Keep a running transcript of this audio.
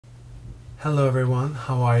Hello everyone,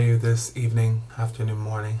 how are you this evening, afternoon,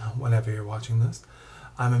 morning, whenever you're watching this?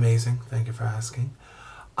 I'm amazing, thank you for asking.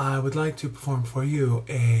 I would like to perform for you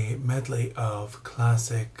a medley of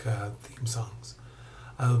classic theme songs.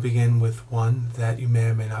 I will begin with one that you may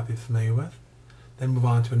or may not be familiar with, then move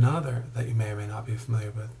on to another that you may or may not be familiar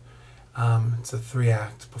with. It's a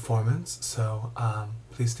 3-act performance, so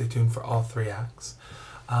please stay tuned for all 3 acts.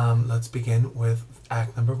 Let's begin with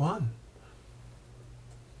act number 1.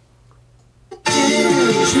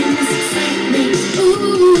 Jam is excitement,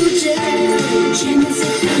 ooh, jam is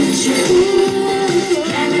adventure, ooh,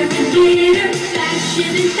 color and glitter,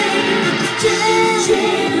 fashion and fame.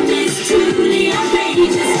 Jam is truly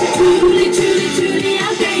outrageous, truly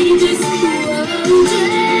outrageous. Whoa,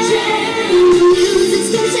 jam, music's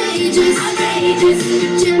contagious, outrageous.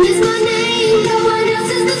 Jam is my name, no one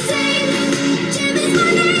else is the same. Jam is my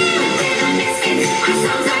name. We're the misfits, our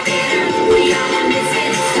songs are bitter. We are the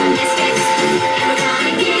misfits, the misfits.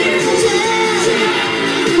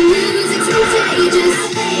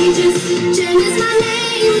 Jam is my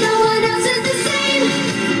name, no one else is the same.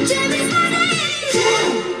 Jam is my name.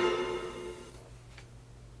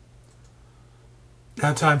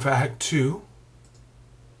 Now time for act 2.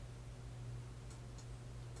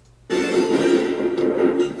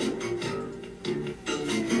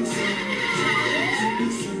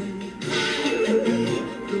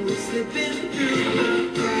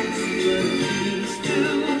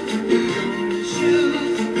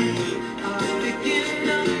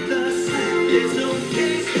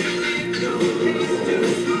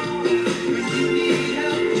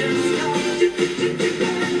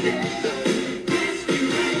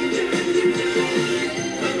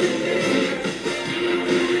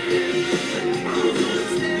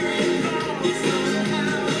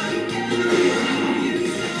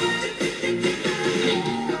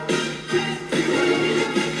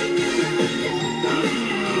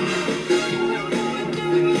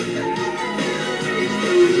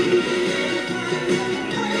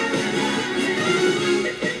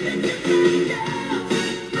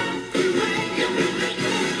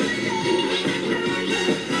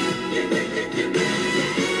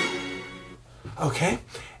 Okay,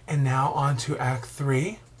 and now on to act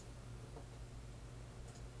 3.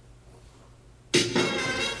 The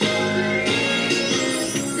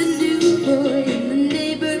new boy in the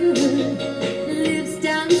neighborhood lives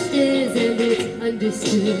downstairs and it's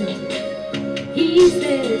understood. He's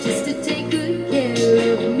there just to take good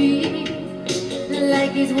care of me,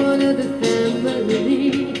 like he's one of the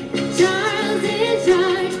family. Charles in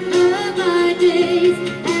charge of our days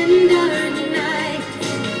and our nights.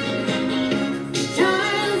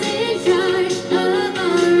 Charles in charge of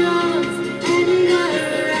our wrongs and our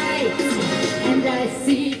rights. And I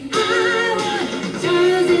see I want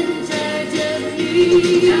Charles in charge of me.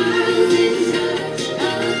 Charles in